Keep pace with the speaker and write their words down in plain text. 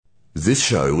This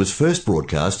show was first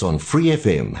broadcast on Free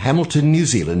FM, Hamilton, New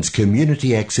Zealand's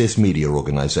community access media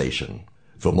organisation.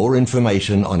 For more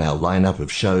information on our lineup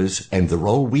of shows and the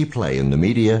role we play in the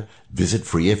media, visit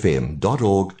freefm.org.nz.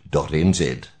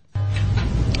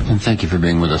 And thank you for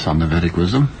being with us on the Vedic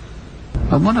Wisdom.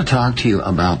 I want to talk to you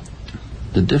about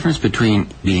the difference between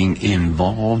being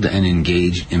involved and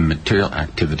engaged in material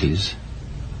activities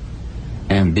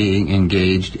and being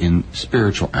engaged in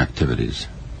spiritual activities.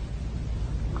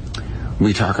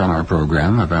 We talk on our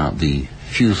program about the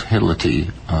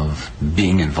futility of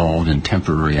being involved in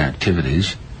temporary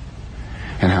activities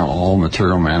and how all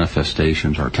material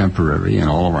manifestations are temporary and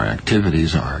all of our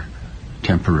activities are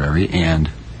temporary,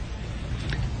 and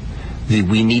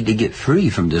we need to get free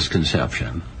from this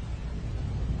conception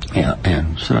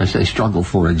and should I say struggle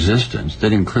for existence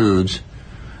that includes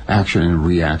action and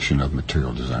reaction of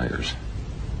material desires.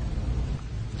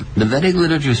 The Vedic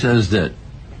literature says that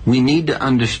we need to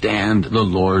understand the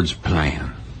Lord's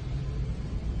plan.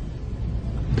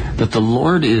 That the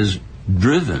Lord is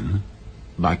driven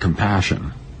by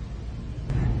compassion.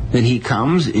 That He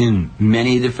comes in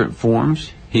many different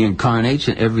forms. He incarnates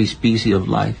in every species of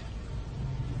life.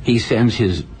 He sends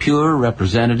His pure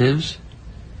representatives.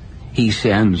 He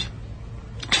sends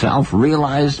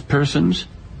self-realized persons.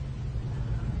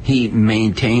 He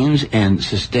maintains and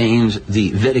sustains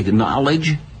the Vedic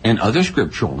knowledge and other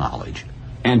scriptural knowledge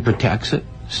and protects it,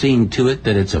 seeing to it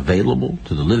that it's available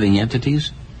to the living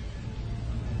entities.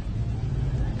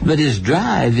 But His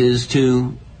drive is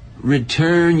to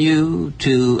return you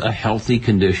to a healthy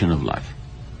condition of life.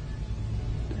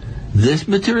 This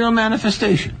material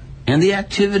manifestation and the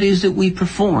activities that we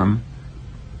perform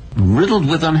riddled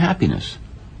with unhappiness.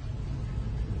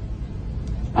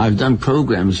 I've done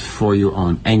programs for you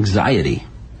on anxiety,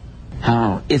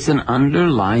 how it's an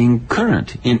underlying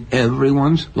current in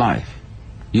everyone's life.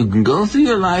 You can go through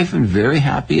your life and very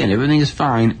happy and everything is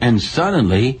fine, and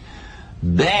suddenly,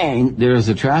 bang, there's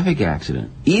a traffic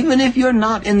accident. Even if you're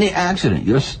not in the accident,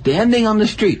 you're standing on the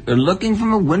street or looking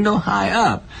from a window high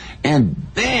up,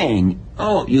 and bang,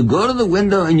 you go to the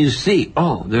window and you see,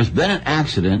 there's been an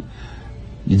accident.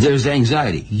 There's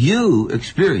anxiety. You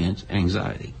experience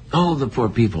anxiety. The poor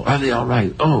people. Are they all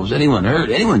right? Is anyone hurt?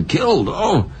 Anyone killed?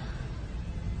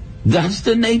 That's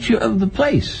the nature of the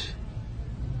place.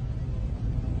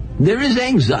 There is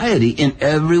anxiety in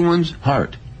everyone's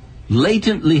heart,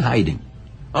 latently hiding.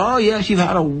 Yes, you've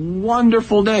had a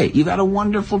wonderful day. You've had a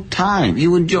wonderful time.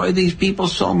 You enjoy these people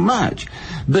so much.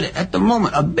 But at the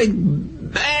moment, a big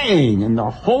bang and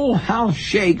the whole house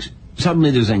shakes.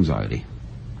 Suddenly there's anxiety.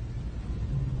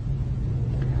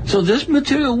 So this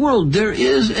material world, there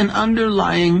is an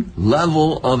underlying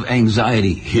level of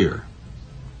anxiety here.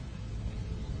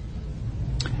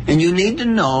 And you need to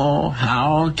know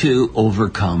how to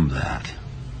overcome that.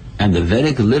 And the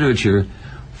Vedic literature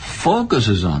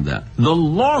focuses on that. The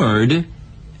Lord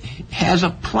has a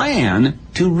plan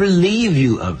to relieve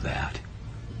you of that.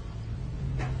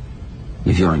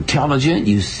 If you're intelligent,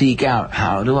 you seek out,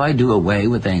 how do I do away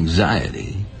with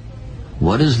anxiety?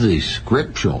 What is the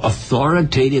scriptural,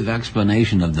 authoritative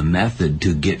explanation of the method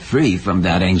to get free from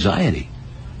that anxiety?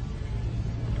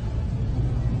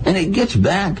 And it gets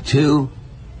back to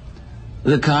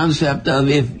the concept of,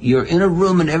 if you're in a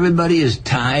room and everybody is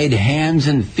tied hands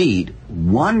and feet,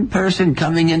 one person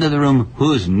coming into the room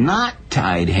who is not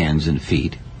tied hands and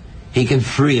feet, he can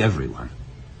free everyone.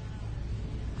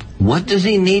 What does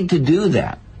he need to do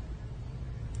that?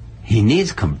 He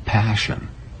needs compassion.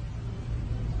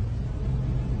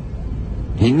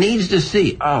 He needs to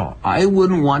see, I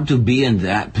wouldn't want to be in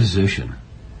that position.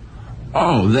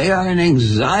 They are in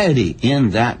anxiety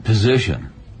in that position.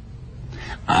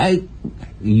 I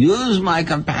use my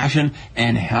compassion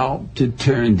and help to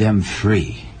turn them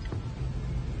free.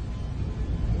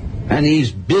 And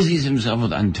he busies himself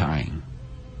with untying.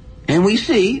 And we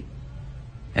see,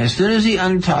 as soon as he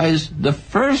unties the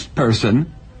first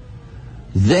person,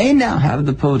 they now have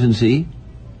the potency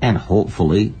and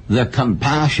hopefully the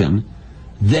compassion.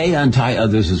 They untie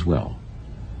others as well.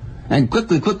 And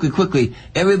quickly,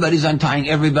 everybody's untying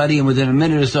everybody, and within a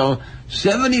minute or so,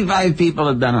 75 people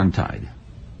have been untied.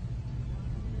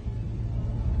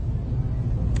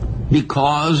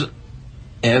 Because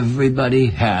everybody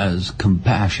has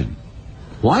compassion.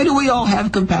 Why do we all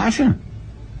have compassion?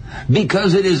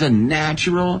 Because it is a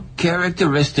natural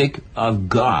characteristic of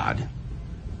God.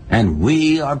 And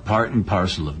we are part and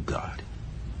parcel of God.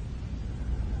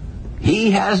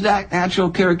 He has that natural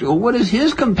character. Well, what is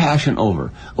His compassion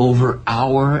over? Over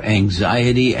our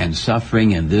anxiety and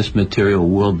suffering in this material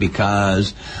world,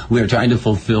 because we are trying to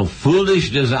fulfill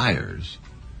foolish desires.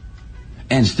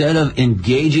 instead of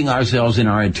engaging ourselves in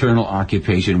our eternal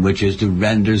occupation, which is to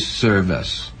render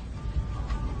service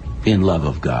in love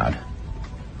of God.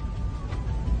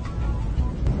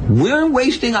 We're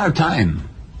wasting our time.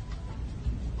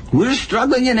 We're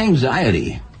struggling in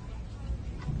anxiety.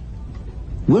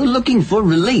 We're looking for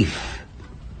relief.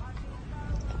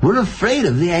 We're afraid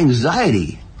of the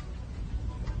anxiety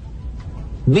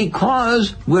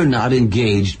because we're not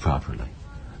engaged properly.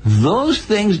 Those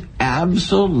things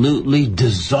absolutely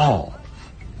dissolve.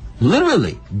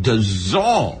 Literally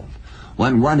dissolve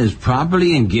when one is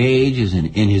properly engaged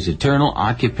in his eternal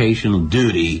occupational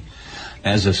duty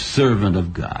as a servant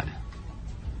of God.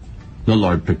 The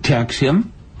Lord protects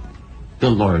him.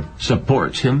 The Lord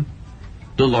supports him.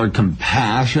 The Lord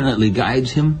compassionately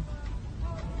guides him.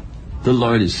 The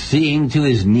Lord is seeing to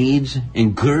his needs,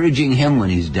 encouraging him when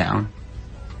he's down.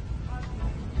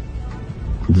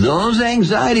 Those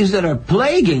anxieties that are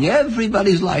plaguing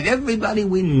everybody's life, everybody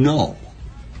we know,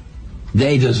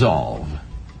 they dissolve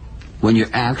when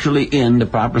you're actually in the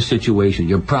proper situation,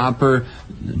 your proper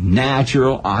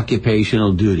natural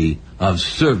occupational duty of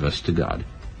service to God.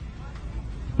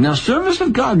 Now, service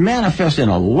of God manifests in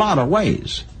a lot of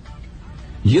ways.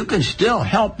 You can still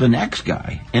help the next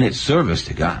guy in its service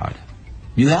to God.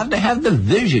 You have to have the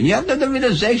vision. You have to have the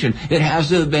realization. It has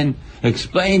to have been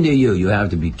explained to you. You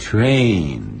have to be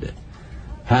trained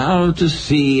how to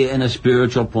see in a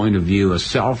spiritual point of view a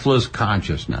selfless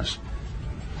consciousness.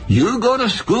 You go to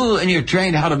school and you're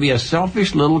trained how to be a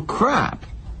selfish little crap.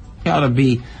 How to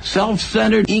be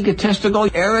self-centered, egotistical,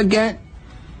 arrogant.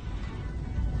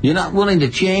 You're not willing to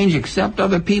change, accept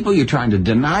other people. You're trying to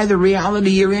deny the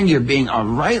reality you're in. You're being a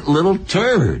right little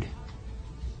turd.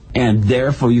 And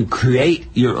therefore you create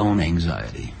your own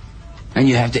anxiety. And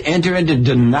you have to enter into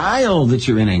denial that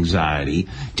you're in anxiety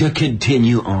to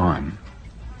continue on.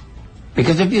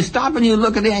 Because if you stop and you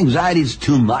look at the anxiety, it's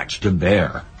too much to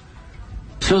bear.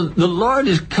 So the Lord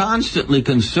is constantly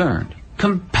concerned,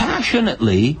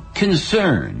 compassionately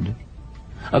concerned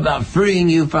about freeing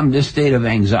you from this state of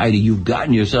anxiety you've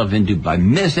gotten yourself into by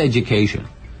miseducation.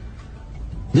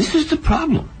 This is the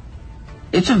problem.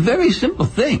 It's a very simple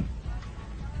thing.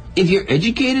 If you're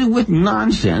educated with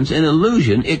nonsense and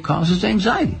illusion, it causes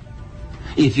anxiety.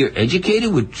 If you're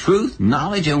educated with truth,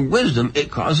 knowledge, and wisdom,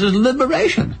 it causes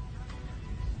liberation.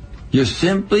 You're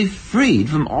simply freed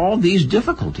from all these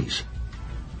difficulties.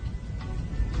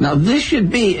 Now, this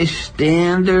should be a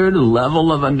standard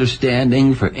level of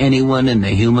understanding for anyone in the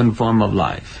human form of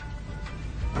life.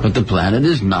 But the planet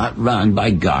is not run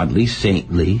by godly,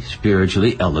 saintly,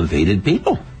 spiritually elevated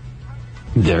people.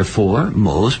 Therefore,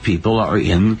 most people are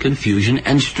in confusion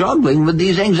and struggling with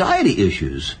these anxiety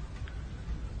issues.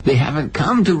 They haven't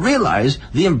come to realize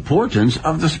the importance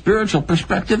of the spiritual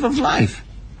perspective of life.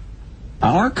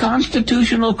 Our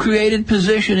constitutional created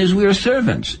position is we are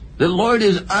servants. The Lord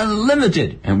is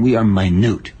unlimited, and we are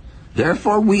minute.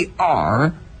 Therefore, we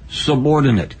are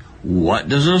subordinate. What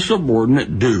does a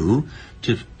subordinate do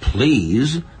to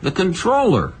please the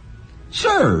controller?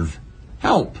 Serve.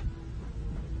 Help.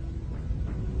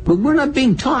 But we're not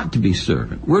being taught to be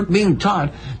servant. We're being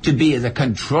taught to be the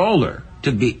controller,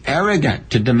 to be arrogant,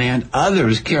 to demand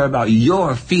others care about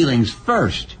your feelings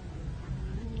first,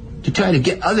 to try to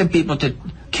get other people to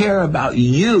care about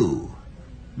you.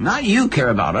 Not you care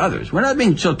about others. We're not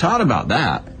being so taught about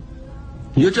that.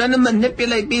 You're trying to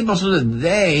manipulate people so that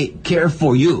they care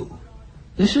for you.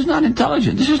 This is not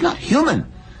intelligent. This is not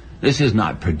human. This is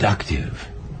not productive.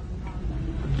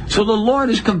 So the Lord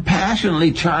is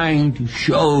compassionately trying to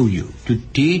show you, to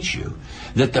teach you,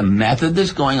 that the method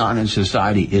that's going on in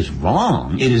society is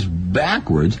wrong. It is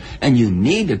backwards, and you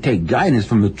need to take guidance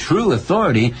from the true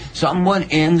authority, someone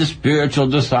in the spiritual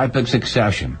disciplic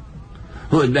succession,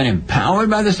 who has been empowered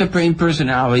by the Supreme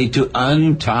Personality to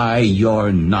untie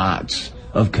your knots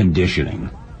of conditioning.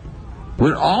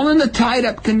 We're all in the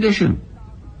tied-up condition.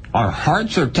 Our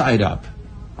hearts are tied up.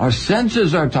 Our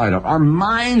senses are tied up. Our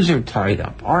minds are tied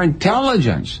up. Our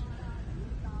intelligence.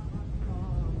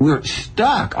 We're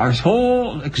stuck. Our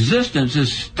whole existence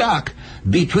is stuck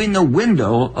between the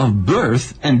window of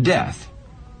birth and death.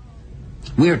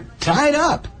 We're tied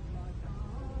up.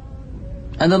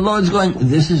 And the Lord's going,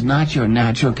 this is not your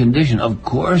natural condition. Of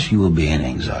course you will be in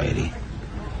anxiety.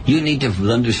 You need to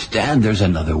understand there's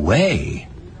another way.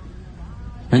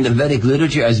 And the Vedic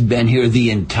literature has been here the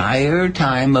entire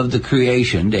time of the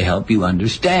creation to help you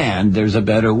understand there's a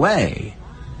better way.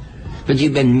 But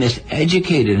you've been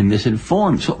miseducated and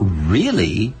misinformed. So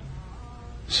really,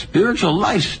 spiritual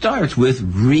life starts with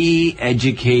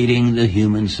re-educating the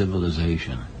human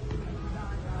civilization.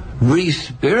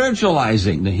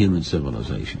 Re-spiritualizing the human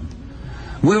civilization.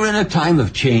 We're in a time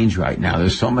of change right now.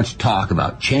 There's so much talk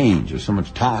about change. There's so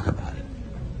much talk about it.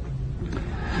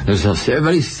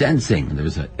 Everybody's sensing.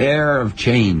 There's an air of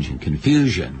change and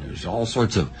confusion. There's all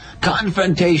sorts of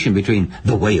confrontation between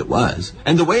the way it was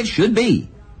and the way it should be.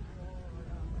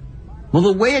 Well,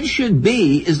 the way it should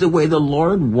be is the way the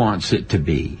Lord wants it to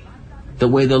be. The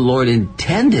way the Lord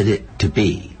intended it to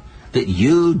be. That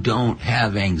you don't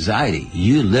have anxiety.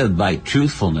 You live by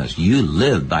truthfulness. You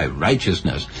live by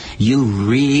righteousness. You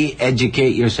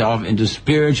re-educate yourself into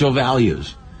spiritual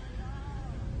values.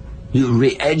 You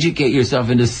re-educate yourself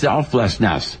into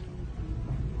selflessness.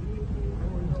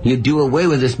 You do away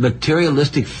with this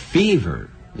materialistic fever,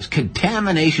 this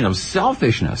contamination of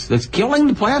selfishness that's killing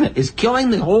the planet. It's killing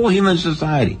the whole human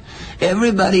society.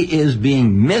 Everybody is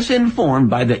being misinformed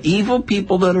by the evil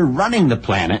people that are running the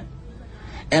planet.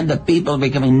 And the people are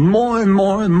becoming more and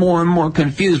more and more and more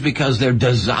confused because their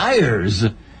desires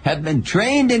have been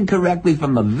trained incorrectly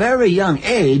from a very young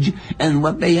age, and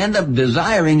what they end up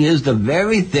desiring is the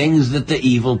very things that the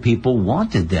evil people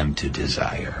wanted them to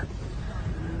desire.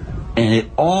 And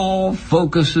it all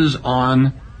focuses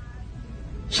on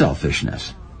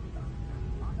selfishness.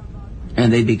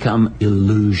 And they become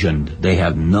illusioned. They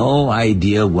have no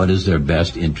idea what is their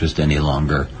best interest any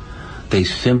longer. They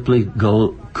simply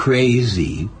go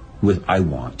crazy with I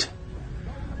want,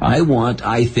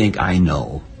 I think, I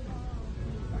know.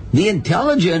 The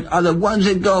intelligent are the ones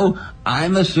that go,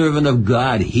 I'm a servant of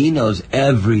God. He knows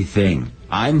everything.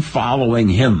 I'm following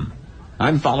him.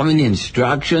 I'm following the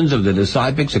instructions of the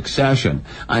disciplic succession.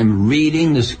 I'm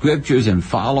reading the scriptures and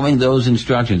following those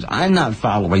instructions. I'm not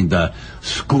following the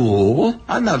school.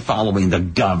 I'm not following the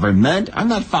government. I'm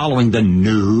not following the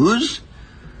news.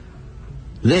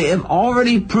 They have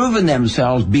already proven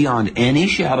themselves beyond any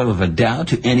shadow of a doubt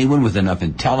to anyone with enough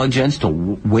intelligence to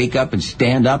wake up and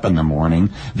stand up in the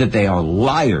morning that they are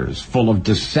liars full of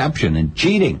deception and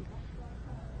cheating.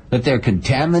 That they're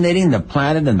contaminating the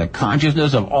planet and the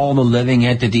consciousness of all the living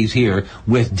entities here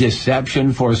with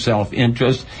deception for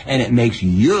self-interest, and it makes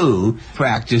you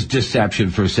practice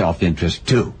deception for self-interest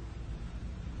too.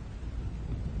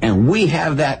 And we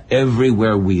have that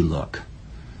everywhere we look.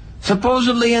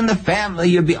 Supposedly in the family,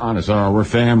 you'd be honest. Oh, we're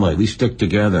family. We stick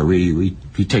together. We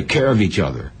take care of each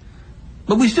other.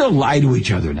 But we still lie to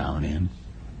each other now and then.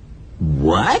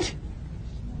 What?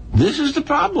 This is the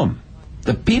problem.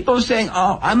 The people are saying,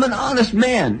 oh, I'm an honest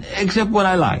man, except when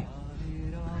I lie.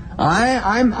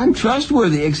 I'm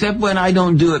trustworthy, except when I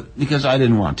don't do it because I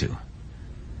didn't want to.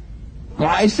 Well,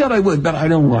 I said I would, but I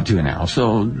don't want to now,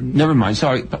 so never mind.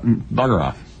 Sorry, bugger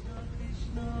off.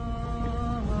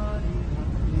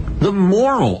 The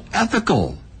moral,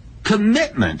 ethical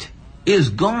commitment is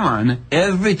gone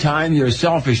every time your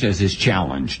selfishness is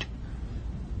challenged.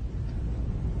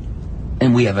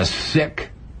 And we have a sick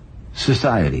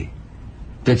society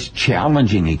that's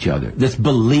challenging each other, that's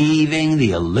believing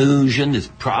the illusion that's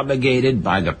propagated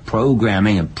by the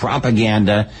programming and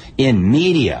propaganda in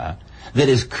media that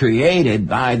is created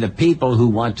by the people who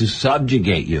want to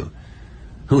subjugate you,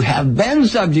 who have been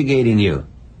subjugating you.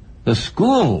 The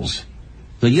schools,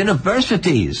 the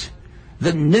universities,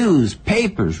 the news,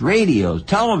 papers, radios,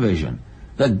 television,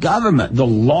 the government, the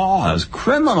laws,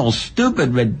 criminal,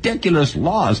 stupid, ridiculous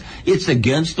laws. It's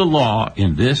against the law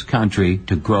in this country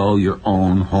to grow your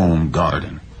own home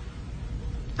garden.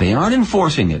 They aren't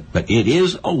enforcing it, but it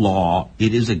is a law.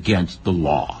 It is against the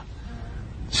law.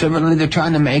 Similarly, they're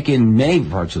trying to make in many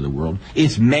parts of the world,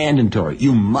 it's mandatory.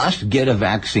 You must get a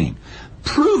vaccine.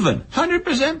 Proven,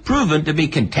 100% proven to be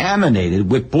contaminated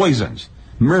with poisons.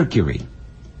 Mercury,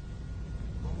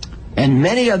 and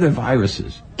many other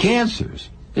viruses, cancers.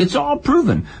 It's all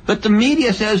proven. But the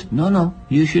media says, no,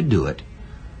 you should do it.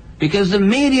 Because the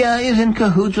media is in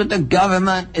cahoots with the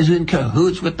government, is in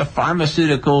cahoots with the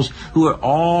pharmaceuticals, who are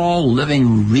all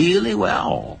living really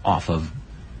well off of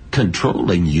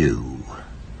controlling you.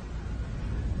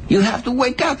 You have to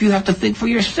wake up. You have to think for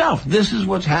yourself. This is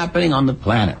what's happening on the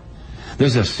planet.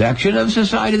 There's a section of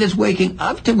society that's waking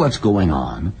up to what's going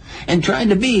on and trying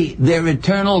to be their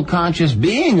eternal conscious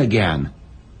being again.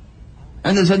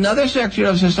 And there's another section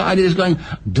of society that's going,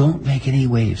 don't make any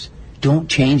waves. Don't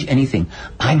change anything.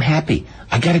 I'm happy.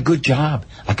 I got a good job.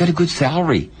 I got a good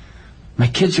salary. My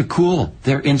kids are cool.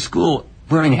 They're in school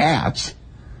wearing hats.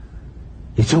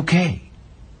 It's okay.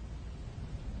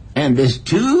 And these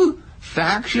two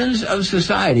factions of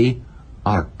society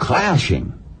are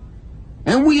clashing.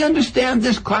 And we understand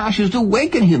this clash is to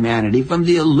awaken humanity from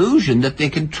the illusion that they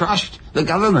can trust the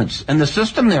governments and the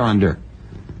system they're under.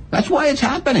 That's why it's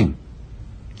happening.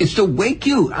 It's to wake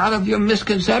you out of your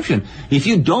misconception. If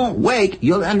you don't wake,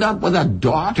 you'll end up with a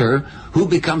daughter who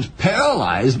becomes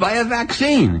paralyzed by a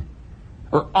vaccine.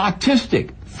 Or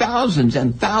autistic. Thousands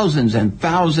and thousands and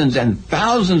thousands and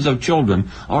thousands of children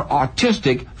are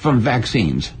autistic from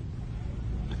vaccines.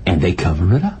 And they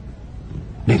cover it up.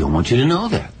 They don't want you to know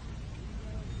that.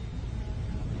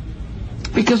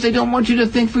 Because they don't want you to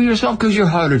think for yourself, because you're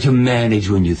harder to manage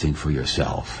when you think for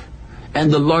yourself. And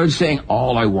the Lord's saying,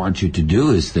 all I want you to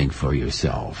do is think for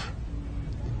yourself.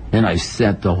 And I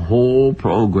set the whole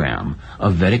program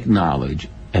of Vedic knowledge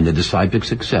and the disciplic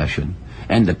succession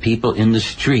and the people in the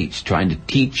streets trying to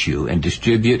teach you and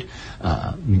distribute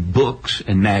books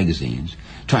and magazines,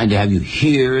 trying to have you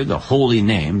hear the holy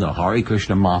name, the Hare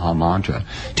Krishna Maha Mantra,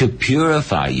 to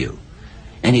purify you.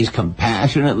 And he's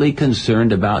compassionately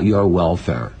concerned about your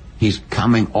welfare. He's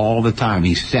coming all the time.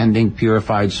 He's sending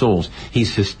purified souls.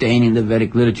 He's sustaining the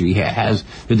Vedic literature. He has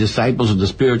the disciples of the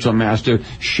spiritual master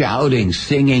shouting,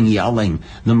 singing, yelling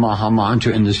the Maha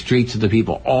Mantra in the streets of the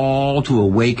people, all to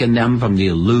awaken them from the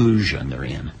illusion they're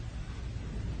in.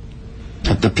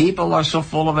 But the people are so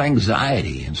full of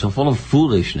anxiety and so full of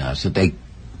foolishness that they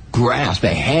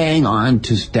hang on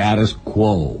to status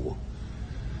quo.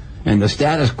 And the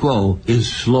status quo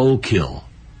is slow kill.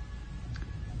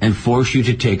 And force you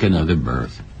to take another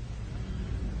birth.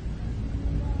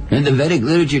 And the Vedic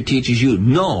literature teaches you,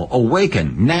 no,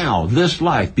 awaken now, this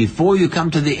life, before you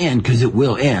come to the end, because it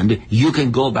will end. You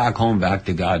can go back home, back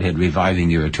to Godhead,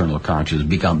 reviving your eternal consciousness,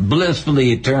 become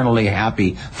blissfully, eternally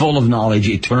happy, full of knowledge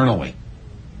eternally.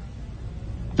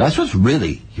 That's what's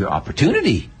really your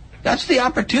opportunity. That's the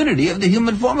opportunity of the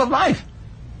human form of life.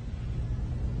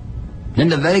 And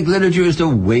the Vedic literature is to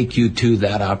wake you to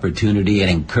that opportunity and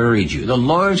encourage you. The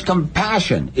Lord's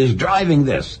compassion is driving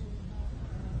this.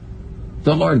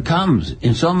 The Lord comes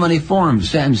in so many forms,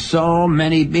 sends so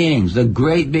many beings, the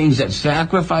great beings that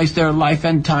sacrifice their life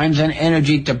and times and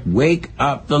energy to wake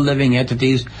up the living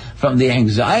entities from the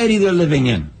anxiety they're living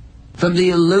in, from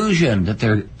the illusion that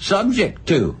they're subject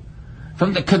to,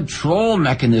 from the control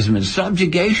mechanism and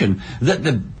subjugation that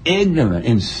the ignorant,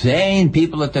 insane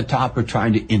people at the top are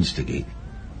trying to instigate.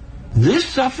 This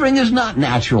suffering is not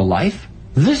natural life.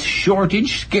 This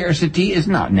shortage, scarcity is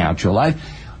not natural life.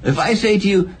 If I say to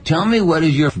you, tell me what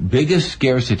is your biggest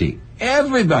scarcity,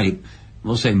 everybody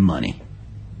will say money.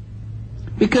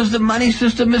 Because the money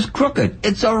system is crooked.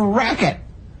 It's a racket.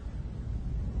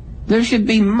 There should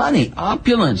be money,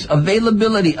 opulence,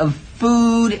 availability of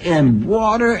food and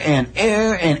water and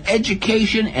air and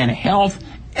education and health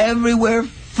everywhere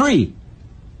free.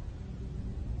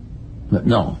 But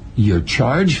no, you're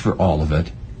charged for all of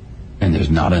it, and there's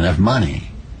not enough money.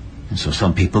 And so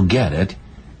some people get it,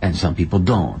 and some people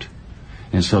don't.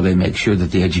 And so they make sure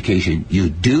that the education you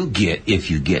do get, if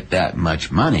you get that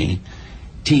much money,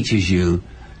 teaches you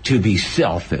to be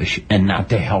selfish and not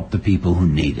to help the people who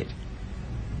need it.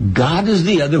 God is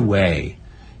the other way.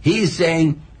 He's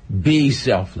saying, be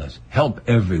selfless. Help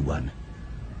everyone.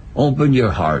 Open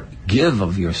your heart. Give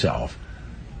of yourself.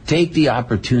 Take the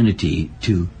opportunity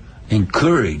to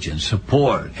encourage and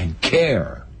support and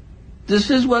care.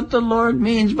 This is what the Lord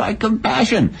means by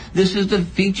compassion. This is the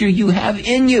feature you have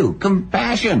in you,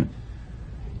 compassion.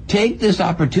 Take this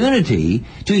opportunity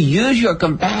to use your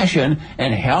compassion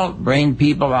and help bring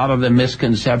people out of the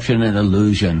misconception and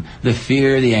illusion, the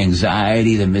fear, the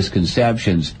anxiety, the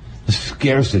misconceptions, the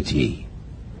scarcity.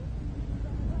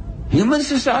 Human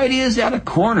society is at a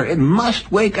corner. It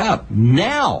must wake up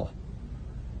now.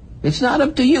 It's not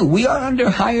up to you. We are under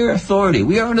higher authority.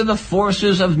 We are under the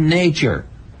forces of nature.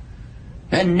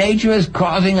 And nature is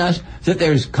causing us that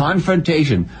there's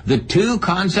confrontation. The two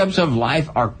concepts of life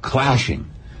are clashing.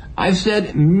 I've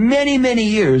said many, many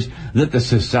years that the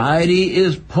society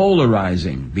is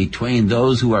polarizing between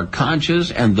those who are conscious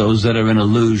and those that are in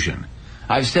illusion.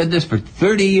 I've said this for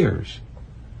 30 years.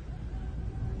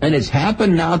 And it's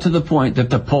happened now to the point that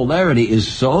the polarity is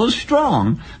so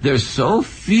strong, there's so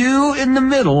few in the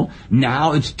middle,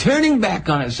 now it's turning back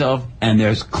on itself and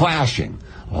there's clashing.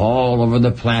 All over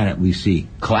the planet we see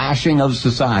clashing of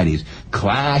societies,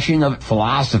 clashing of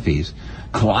philosophies,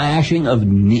 clashing of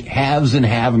haves and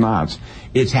have-nots.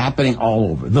 It's happening all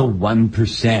over. The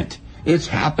 1%. It's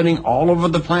happening all over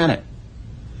the planet.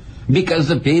 Because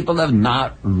the people have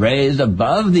not raised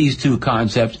above these two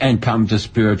concepts and come to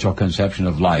spiritual conception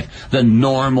of life, the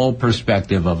normal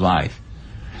perspective of life.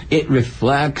 It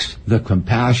reflects the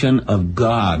compassion of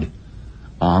God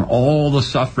on all the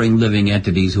suffering living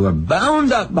entities who are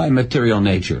bound up by material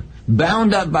nature,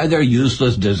 bound up by their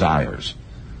useless desires.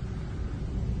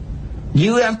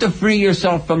 You have to free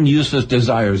yourself from useless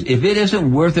desires. If it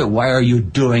isn't worth it, why are you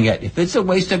doing it? If it's a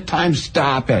waste of time,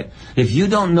 stop it. If you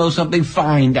don't know something,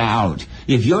 find out.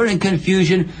 If you're in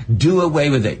confusion, do away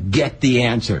with it. Get the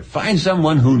answer. Find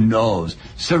someone who knows.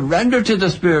 Surrender to the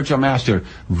spiritual master.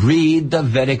 Read the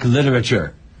Vedic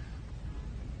literature.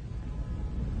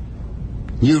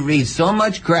 You read so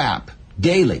much crap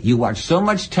daily. You watch so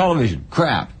much television,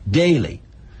 crap, daily.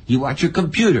 You watch your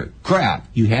computer, crap.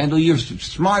 You handle your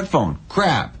smartphone,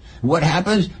 crap. What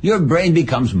happens? Your brain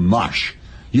becomes mush.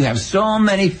 You have so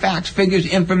many facts, figures,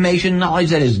 information, knowledge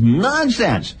that is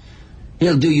nonsense.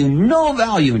 It'll do you no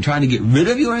value in trying to get rid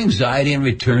of your anxiety and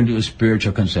return to a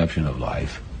spiritual conception of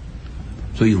life.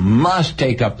 So you must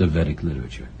take up the Vedic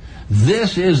literature.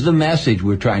 This is the message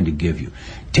we're trying to give you.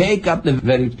 Take up the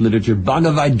Vedic literature,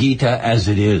 Bhagavad Gita as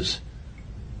it is.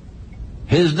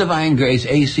 His Divine Grace,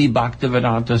 A.C.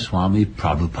 Bhaktivedanta Swami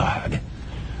Prabhupada.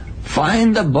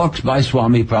 Find the books by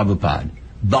Swami Prabhupada.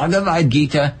 Bhagavad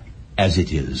Gita as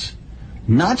it is.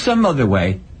 Not some other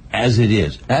way, as it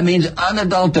is. That means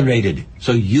unadulterated.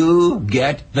 So you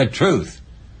get the truth.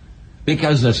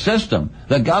 Because the system,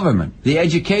 the government, the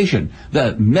education,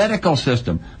 the medical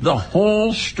system, the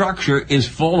whole structure is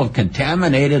full of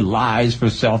contaminated lies for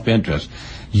self-interest.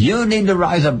 You need to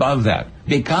rise above that.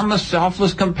 Become a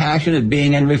selfless, compassionate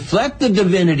being and reflect the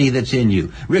divinity that's in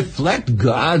you. Reflect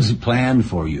God's plan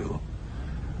for you.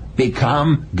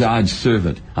 Become God's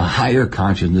servant, a higher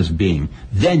consciousness being.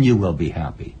 Then you will be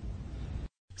happy.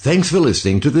 Thanks for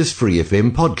listening to this Free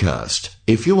FM podcast.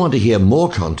 If you want to hear more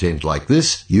content like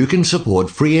this, you can support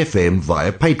Free FM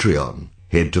via Patreon.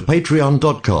 Head to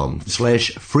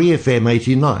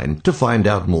patreon.com/freefm89 to find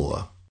out more.